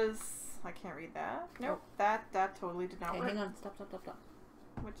 is... I can't read that. Nope. That totally did not work. Hang on. Stop.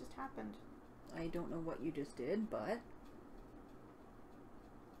 What just happened? I don't know what you just did, but...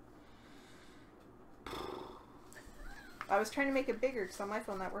 I was trying to make it bigger because on my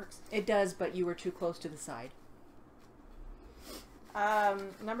phone that works. It does, but you were too close to the side.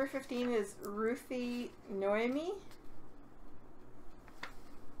 Number 15 is Ruthie Noemi.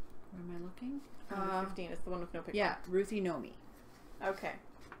 Where am I looking? Number 15 is the one with no picture. Yeah, Ruthie Nomi. Okay.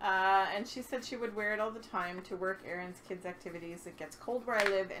 And she said she would wear it all the time to work, errands, kids' activities. It gets cold where I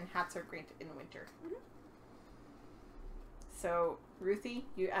live, and hats are great in winter. Mm-hmm. So, Ruthie,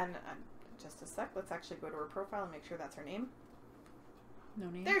 you and just a sec. Let's actually go to her profile and make sure that's her name. No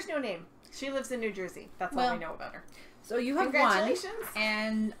name. There's no name. She lives in New Jersey. That's all we know about her. So you have Congratulations. one,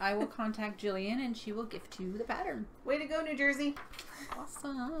 and I will contact Jillian, and she will gift you the pattern. Way to go, New Jersey!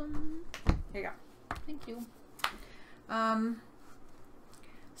 Awesome. Here you go. Thank you.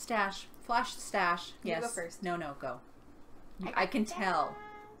 Stash. Flash the stash. You Yes. go first. No, go. I can tell.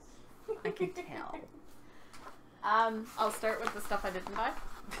 I can tell. I'll start with the stuff I didn't buy.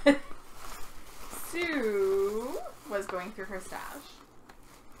 Sue was going through her stash.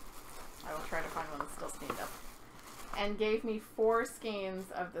 I will try to find one that's still steamed up. And gave me 4 skeins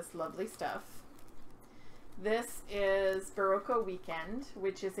of this lovely stuff. This is Barocco Weekend,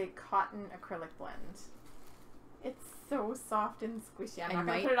 which is a cotton acrylic blend. It's so soft and squishy. I'm not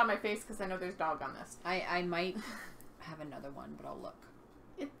going to put it on my face because I know there's dog on this. I might have another one, but I'll look.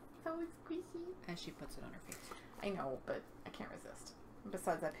 It's so squishy. As she puts it on her face. I know, but I can't resist.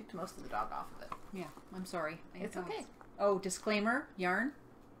 Besides, I picked most of the dog off of it. Yeah, I'm sorry. It's okay. Oh, disclaimer, yarn,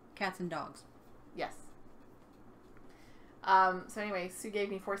 cats and dogs. Yes. So anyway, Sue gave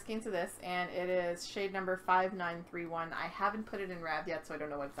me 4 skeins of this, and it is shade number 5931. I haven't put it in Rab yet, so I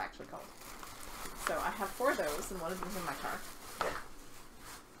don't know what it's actually called. So I have 4 of those, and one of them's in my car.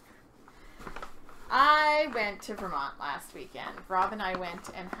 I went to Vermont last weekend. Rob and I went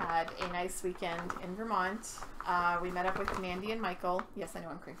and had a nice weekend in Vermont. We met up with Mandy and Michael. Yes, I know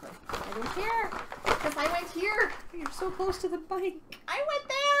I'm crinkly. I don't care, because I went here. You're so close to the bike. I went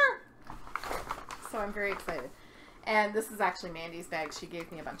there. So I'm very excited. And this is actually Mandy's bag. She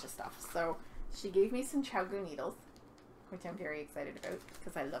gave me a bunch of stuff. So she gave me some Chowgu needles, which I'm very excited about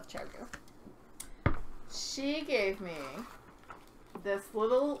because I love Chowgu. She gave me this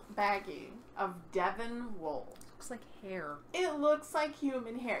little baggie of Devon wool. Looks like hair. It looks like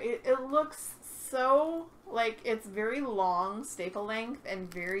human hair. It looks so, like, it's very long, staple length,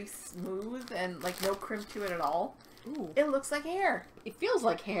 and very smooth, and, like, no crimp to it at all. Ooh. It looks like hair. It feels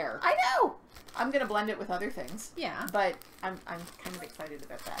like hair. I know! I'm going to blend it with other things. Yeah. But I'm kind of excited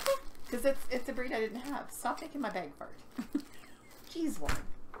about that. Because it's a breed I didn't have. Stop making my bag fart. Jeez, woman.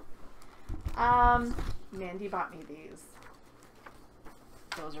 Mandy bought me these.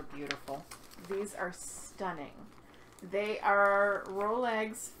 Those are beautiful. These are stunning. They are roll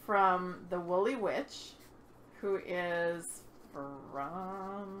eggs from the Woolly Witch, who is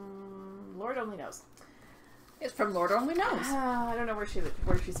from Lord only knows. It's from Lord Only Knows. I don't know where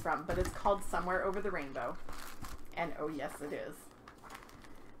she's from, but it's called Somewhere Over the Rainbow. And oh yes, it is.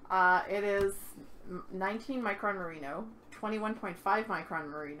 It is 19 micron merino, 21.5 micron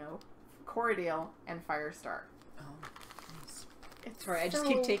merino, Corriedale, and Firestar. Oh, nice. It's sorry, I just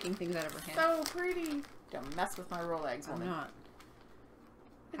keep taking things out of her hand. So pretty. Don't mess with my roll eggs, woman. I'm not.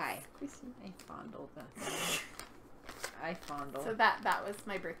 It's Hi. squishy. I fondled that. I fondle. So that was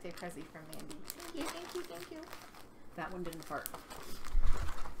my birthday present from Mandy. Thank you. That one didn't fart.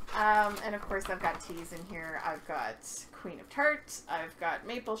 And of course I've got teas in here. I've got Queen of Tart. I've got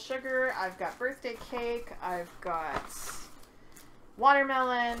maple sugar. I've got birthday cake. I've got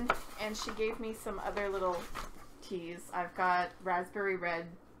watermelon. And she gave me some other little teas. I've got raspberry red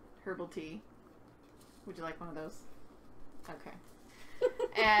herbal tea. Would you like one of those? Okay.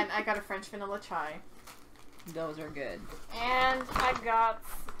 And I got a French vanilla chai. Those are good. And I got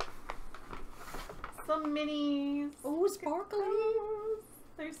some minis. Oh, sparkly.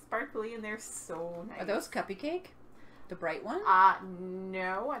 They're sparkly and they're so nice. Are those cuppy cake? The bright one?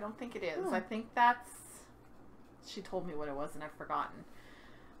 No, I don't think it is. Oh. I think that's... She told me what it was and I've forgotten.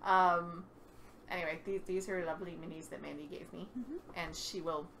 Anyway, these are lovely minis that Mandy gave me. Mm-hmm. And she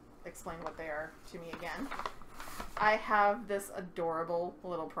will explain what they are to me again. I have this adorable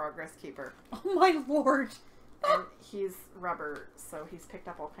little progress keeper. Oh my lord! And he's rubber, so he's picked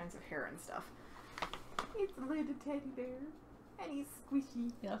up all kinds of hair and stuff. He's a little teddy bear. And he's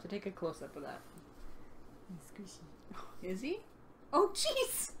squishy. You'll have to take a close-up of that. He's squishy. Is he? Oh,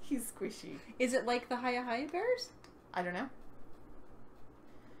 jeez! He's squishy. Is it like the Hiya bears? I don't know.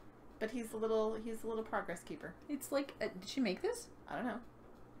 But he's a little progress keeper. It's like, did she make this? I don't know.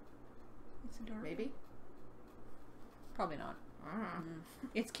 It's adorable. Maybe. Probably not.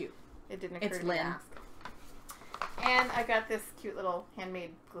 It's cute. It didn't occur It's to me to Lynn. ask. And I got this cute little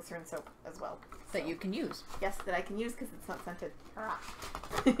handmade glycerin soap as well. That you can use. Yes, that I can use because it's not scented. Hurrah.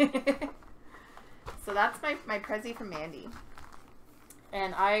 So that's my prezi from Mandy.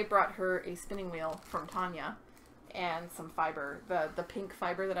 And I brought her a spinning wheel from Tanya and some fiber. The pink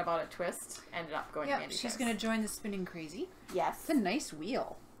fiber that I bought at Twist ended up going to Mandy's she's house. going to join the Spinning Crazy. Yes. It's a nice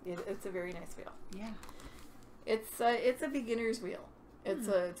wheel. It's a very nice wheel. Yeah. It's a beginner's wheel. It's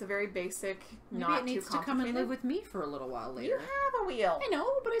a very basic, Maybe not it needs too to come and complicated. live with me for a little while later. You have a wheel. I know,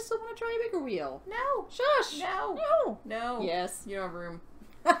 but I still want to try a bigger wheel. No. Shush. No. No. No. Yes. You don't have room.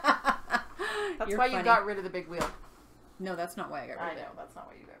 That's You're why funny. you got rid of the big wheel. No, that's not why I got rid of it. I know, that's not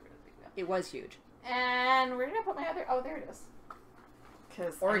why you got rid of the big wheel. It was huge. And where did I put my other... Oh, there it is.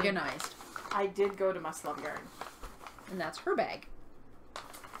 Because Organized. I did go to Must Love Yarn. And that's her bag.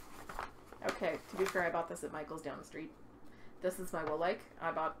 Okay, to be fair, I bought this at Michael's down the street. This is my wool like.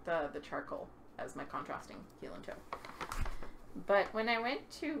 I bought the charcoal as my contrasting heel and toe. But when I went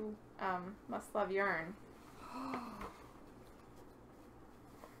to Must Love Yarn...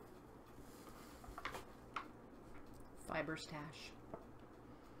 Fiber stash.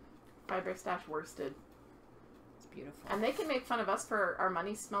 Fiber Stash worsted. It's beautiful. And they can make fun of us for our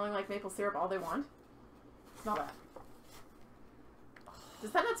money smelling like maple syrup all they want. Smell that.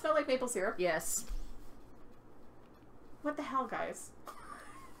 Does that not smell like maple syrup? Yes. What the hell, guys?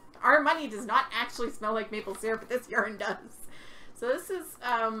 Our money does not actually smell like maple syrup, but this yarn does. So this is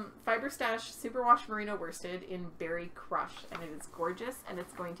Fiber Stash Superwash Merino Worsted in Berry Crush. And it is gorgeous, and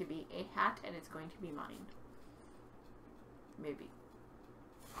it's going to be a hat, and it's going to be mine. Maybe.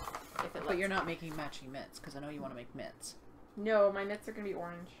 If it But you're not making matching mitts, because I know you want to make mitts. No, my knits are going to be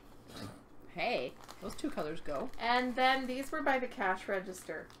orange. Hey, those two colors go. And then these were by the cash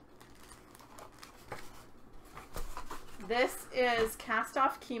register. This is Cast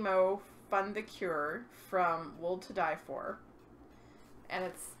Off Chemo Fund the Cure from Wool to Die For. And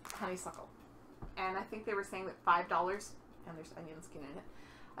it's honeysuckle. And I think they were saying that $5, and there's onion skin in it.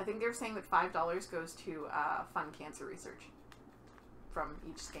 I think they were saying that $5 goes to fund cancer research from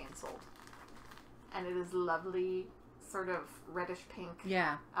each skein sold. And it is lovely, sort of reddish pink.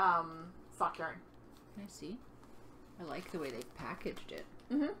 Yeah. Sock yarn. I see. I like the way they packaged it.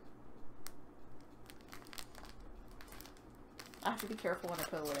 Mm-hmm. I have to be careful when I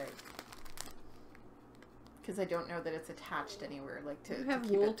put it away. Because I don't know that it's attached anywhere. Like to You have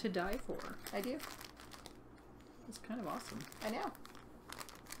keep wool it. to die for. I do. It's kind of awesome. I know.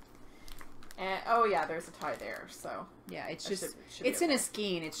 And, oh yeah, there's a tie there. So Yeah, it's I just should be it's in okay. a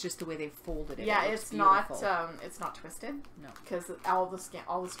skein. It's just the way they folded it. Yeah, It looks it's beautiful. not twisted. No. Because all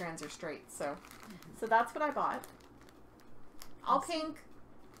the strands are straight. So so that's what I bought. All pink.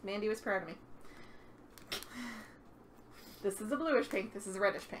 Mandy was proud of me. This is a bluish pink. This is a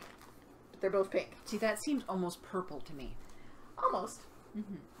reddish pink. But they're both pink. See, that seems almost purple to me. Almost.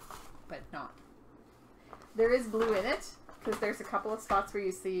 But not. There is blue in it, because there's a couple of spots where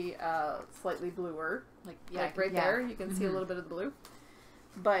you see slightly bluer. Like Right there, you can see a little bit of the blue.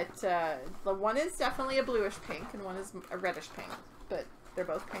 But the one is definitely a bluish pink, and one is a reddish pink. But they're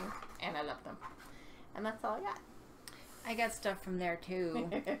both pink, and I love them. And that's all I got. I got stuff from there too.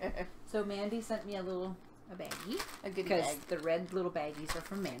 So Mandy sent me a baggie. A goodie Because bag. the red little baggies are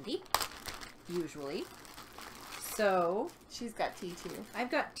from Mandy, usually. So She's got tea too.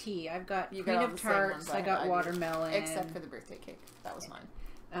 I've got tea. I've got You Queen got all of the same Tarts. ones I got do. watermelon. Except for the birthday cake. That was mine.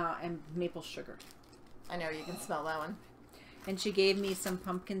 And maple sugar. I know, you can smell that one. And she gave me some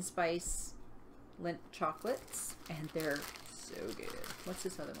pumpkin spice Lindt chocolates, and they're so good. What's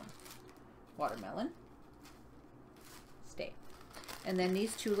this other one? Watermelon. Stay. And then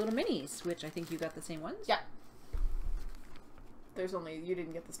these two little minis, which I think you got the same ones. Yeah. There's only, you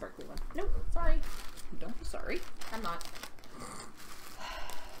didn't get the sparkly one. Nope. Sorry. Don't be sorry. I'm not.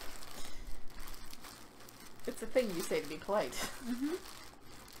 It's a thing you say to be polite.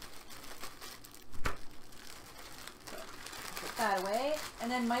 Put that away. And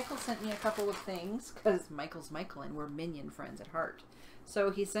then Michael sent me a couple of things, because Michael's Michael and we're minion friends at heart.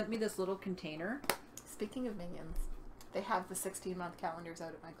 So he sent me this little container. Speaking of minions, they have the 16-month calendars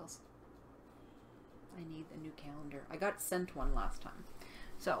out at Michael's. I need a new calendar. I got sent one last time.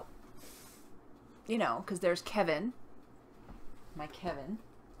 So, you know, because there's Kevin. My Kevin.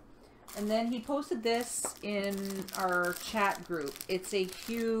 And then he posted this in our chat group. It's a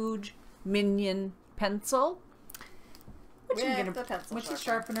huge minion pencil. Which, I'm gonna, the pencil which is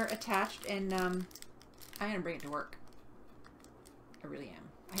sharpener attached. And I'm going to bring it to work. I really am.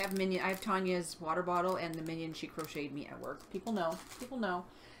 I have Tanya's water bottle and the minion she crocheted me at work. People know. People know.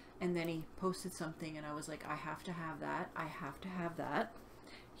 And then he posted something and I was like, I have to have that. I have to have that.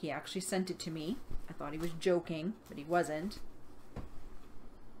 He actually sent it to me. I thought he was joking, but he wasn't.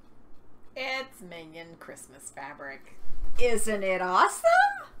 It's Minion Christmas fabric. Isn't it awesome?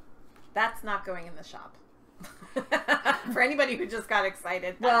 That's not going in the shop. For anybody who just got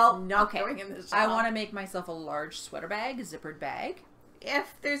excited, that's Well, not okay. going in the shop. I want to make myself a large sweater bag, a zippered bag.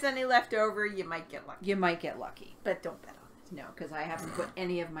 If there's any left over, you might get lucky. You might get lucky. But don't bet on it. No, because I haven't put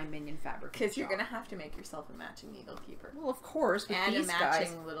any of my minion fabric in Because the you're shop. going to have to make yourself a matching needle keeper. Well, of course, with And these a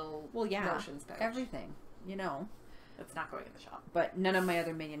matching guys. little yeah, lotions pouch. everything, you know. That's not going in the shop. But none of my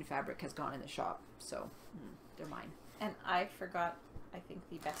other minion fabric has gone in the shop, so they're mine. And I forgot, I think,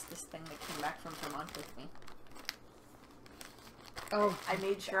 the bestest thing that came back from Vermont with me. Oh, I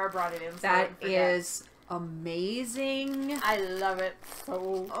made sure I brought it in. So I that wouldn't forget. is amazing. I love it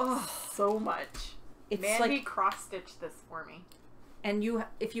so much. It's Mandy like, cross-stitched this for me. and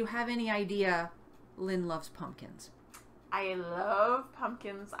if you have any idea, Lynn loves pumpkins. I love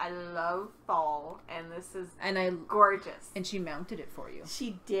pumpkins. I love fall. And this is And gorgeous. and she mounted it for you.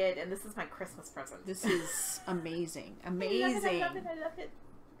 She did. And this is my Christmas present. This is amazing. Amazing. I love it. I love it.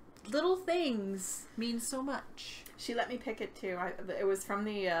 Little things mean so much. She let me pick it too. It was from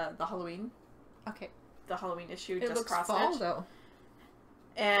the Halloween. Okay. The Halloween issue. It just looks cross fall stitch. though.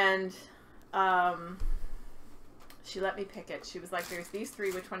 And she let me pick it. She was like, "There's these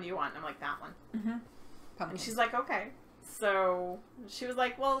three. Which one do you want?" And I'm like, "That one." Mm-hmm. And she's like, "Okay." So she was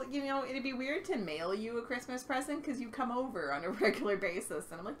like, "Well, you know, it'd be weird to mail you a Christmas present because you come over on a regular basis."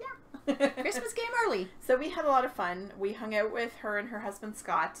 And I'm like, "Yeah." Christmas came early. So we had a lot of fun. We hung out with her and her husband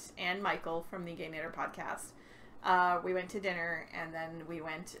Scott and Michael from the Gay Knitter podcast. We went to dinner and then we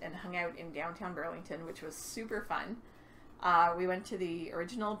went and hung out in downtown Burlington, which was super fun. We went to the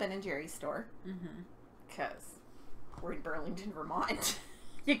original Ben & Jerry's store because we're in Burlington, Vermont.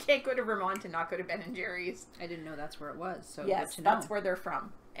 You can't go to Vermont and not go to Ben & Jerry's. I didn't know that's where it was. So Yes, good to know. that's where they're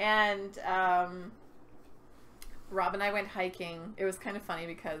from. And Rob and I went hiking. It was kind of funny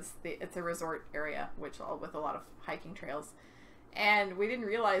because it's a resort area, with a lot of hiking trails. And we didn't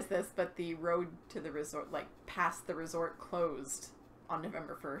realize this, but the road to the resort, like past the resort, closed on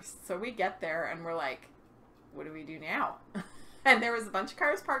November 1st. So we get there and we're like, what do we do now? And there was a bunch of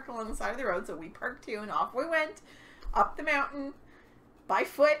cars parked along the side of the road, so we parked too, and off we went up the mountain by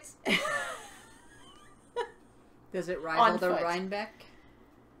foot. Does it rival the foot. Rhinebeck?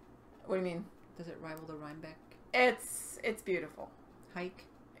 What do you mean? Does it rival the Rhinebeck It's beautiful. hike?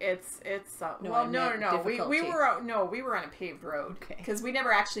 It's No, well, I no. meant We difficulty. were on a paved road Okay. because we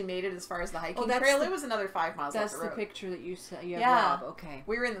never actually made it as far as the hiking that's trail. the- It was another 5 miles. That's up the the road. picture that you said. You have Yeah. Rob. Okay.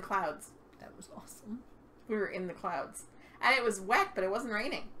 We were in the clouds. That was awesome. We were in the clouds, and it was wet, but it wasn't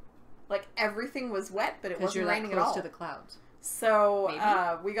raining. Like everything was wet, but it Because wasn't you're that raining at close all. to the clouds. So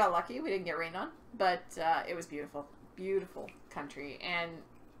Maybe. we got lucky. We didn't get rained on, but it was beautiful, beautiful country, and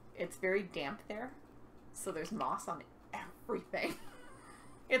it's very damp there. So there's moss on everything.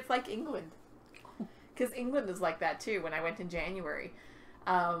 It's like England, because England is like that too. When I went in January,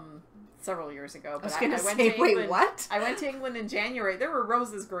 several years ago, I was but going to went say, to wait, England, what? I went to England in January. There were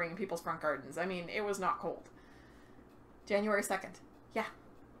roses growing in people's front gardens. I mean, it was not cold. January 2nd. Yeah.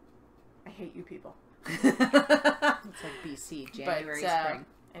 I hate you people. It's like BC, January, spring.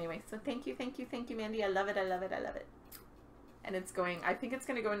 Anyway, so thank you, Mandy. I love it. And I think it's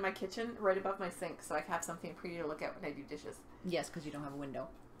going to go in my kitchen right above my sink so I can have something pretty to look at when I do dishes. Yes, because you don't have a window.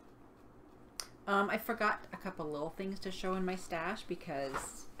 I forgot a couple little things to show in my stash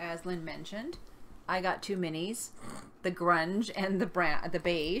because, as Lynn mentioned, I got 2 minis, the grunge and the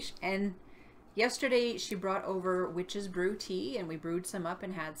beige. And yesterday she brought over Witch's Brew tea, and we brewed some up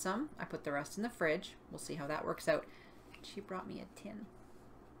and had some. I put the rest in the fridge. We'll see how that works out. She brought me a tin.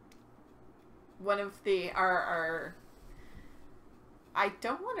 One of our I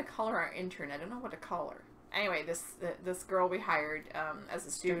don't want to call her our intern. I don't know what to call her. Anyway, this girl we hired as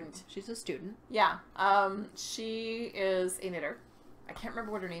a student. She's a student. Yeah. She is a knitter. I can't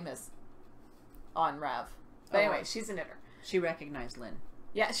remember what her name is on Rav. But anyway, she's a knitter. She recognized Lynn.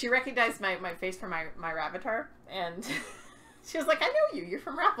 Yeah, she recognized my face from my Ravatar, and she was like, "I know you. You're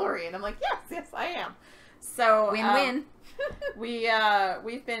from Ravelry." And I'm like, "Yes, I am." So Win-win.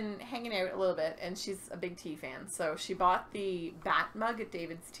 we've been hanging out a little bit, and she's a big tea fan. So she bought the bat mug at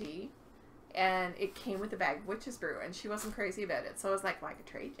David's Tea, and it came with a bag of Witch's Brew, and she wasn't crazy about it. So I was like, "Well, I could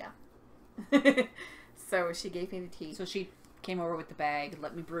trade you." So she gave me the tea. So she came over with the bag,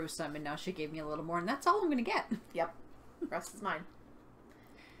 let me brew some, and now she gave me a little more, and that's all I'm going to get. Yep. The rest is mine.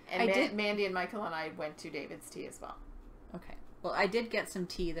 And Mandy and Michael and I went to David's Tea as well. Okay. Well, I did get some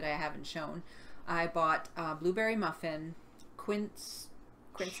tea that I haven't shown. I bought blueberry muffin, quince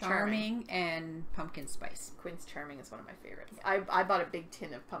charming, and pumpkin spice. Quince Charming is one of my favorites. I bought a big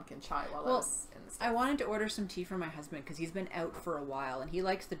tin of pumpkin chai while I was in the States. I wanted to order some tea for my husband because he's been out for a while, and he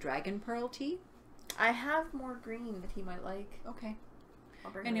likes the dragon pearl tea. I have more green that he might like. Okay.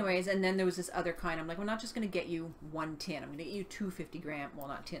 I'll bring Anyways, and then there was this other kind. I'm like, I'm not just going to get you one tin. I'm going to get you 250-gram, well,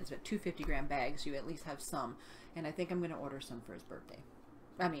 not tins, but 250-gram bags. So you at least have some. And I think I'm going to order some for his birthday.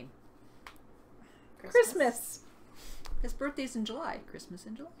 I mean, Christmas. His birthday's in July. Christmas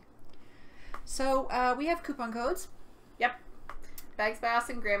in July. So we have coupon codes. Yep. Bags by Us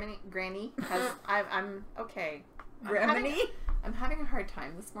and Granny has. I'm okay. I'm having a hard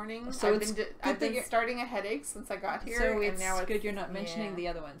time this morning. So I've been starting a headache since I got here. So it's good you're not mentioning the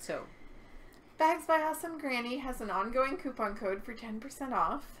other one. So Bags by Us and Granny has an ongoing coupon code for 10%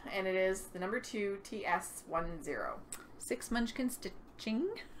 off, and it is the number 2 TS10. 6 Munchkin stitching.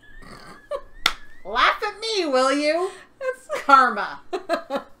 Laugh at me, will you? That's karma.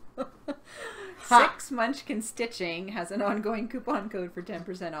 6 Munchkin Stitching has an ongoing coupon code for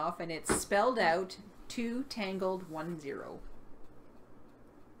 10% off, and it's spelled out 2 Tangled 10.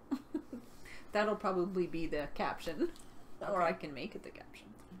 That'll probably be the caption, or I can make it the caption.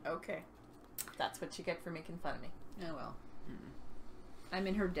 Okay, that's what you get for making fun of me. Oh well, I'm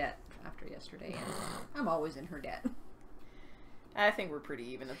in her debt after yesterday, and I'm always in her debt. I think we're pretty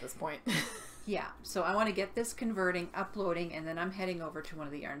even at this point. Yeah, so I want to get this converting, uploading, and then I'm heading over to one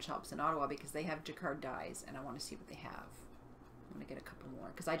of the yarn shops in Ottawa because they have jacquard dyes, and I want to see what they have. I want to get a couple more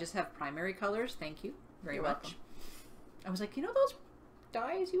because I just have primary colors. Thank you very much. Welcome. I was like, you know those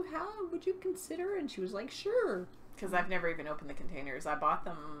dyes you have? Would you consider? And she was like, sure. Because I've never even opened the containers. I bought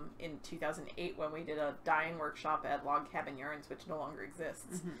them in 2008 when we did a dyeing workshop at Log Cabin Yarns, which no longer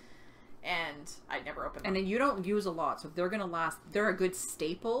exists. Mm-hmm. And I never opened them. And then you don't use a lot, so they're going to last. They're a good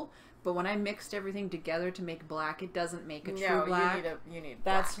staple. But when I mixed everything together to make black, it doesn't make a true black. You need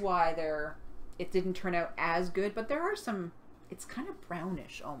That's black. why it didn't turn out as good. But there are some, it's kind of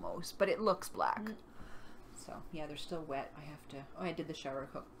brownish almost, but it looks black. Mm. So, yeah, they're still wet. I have to, I did the shower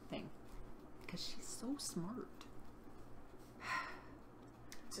hook thing. Because she's so smart.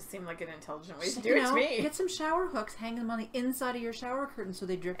 It just seemed like an intelligent way to do it to me. Get some shower hooks, hang them on the inside of your shower curtain so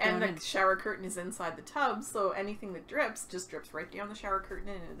they drip down. And the shower curtain is inside the tub, so anything that drips just drips right down the shower curtain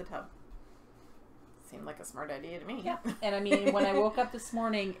and into the tub. Seemed like a smart idea to me. Yeah. And I mean, when I woke up this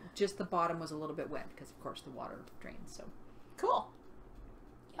morning, just the bottom was a little bit wet because, of course, the water drains. So cool.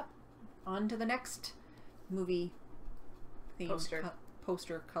 Yep. On to the next movie theme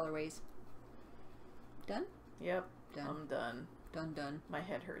poster colorways. Done? Yep. Done. I'm done. Done. My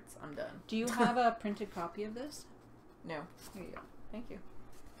head hurts. I'm done. Do you have a printed copy of this? No. Here you go. Thank you.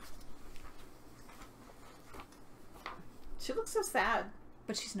 She looks so sad.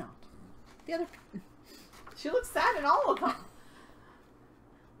 But she's not. The other... She looks sad in all of them.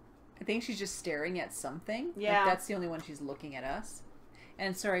 I think she's just staring at something. Yeah. Like that's the only one she's looking at us.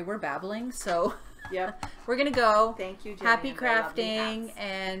 And sorry, we're babbling, so... Yep. We're going to go. Thank you, Jenny. Happy crafting,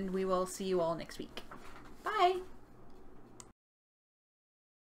 and we will see you all next week. Bye.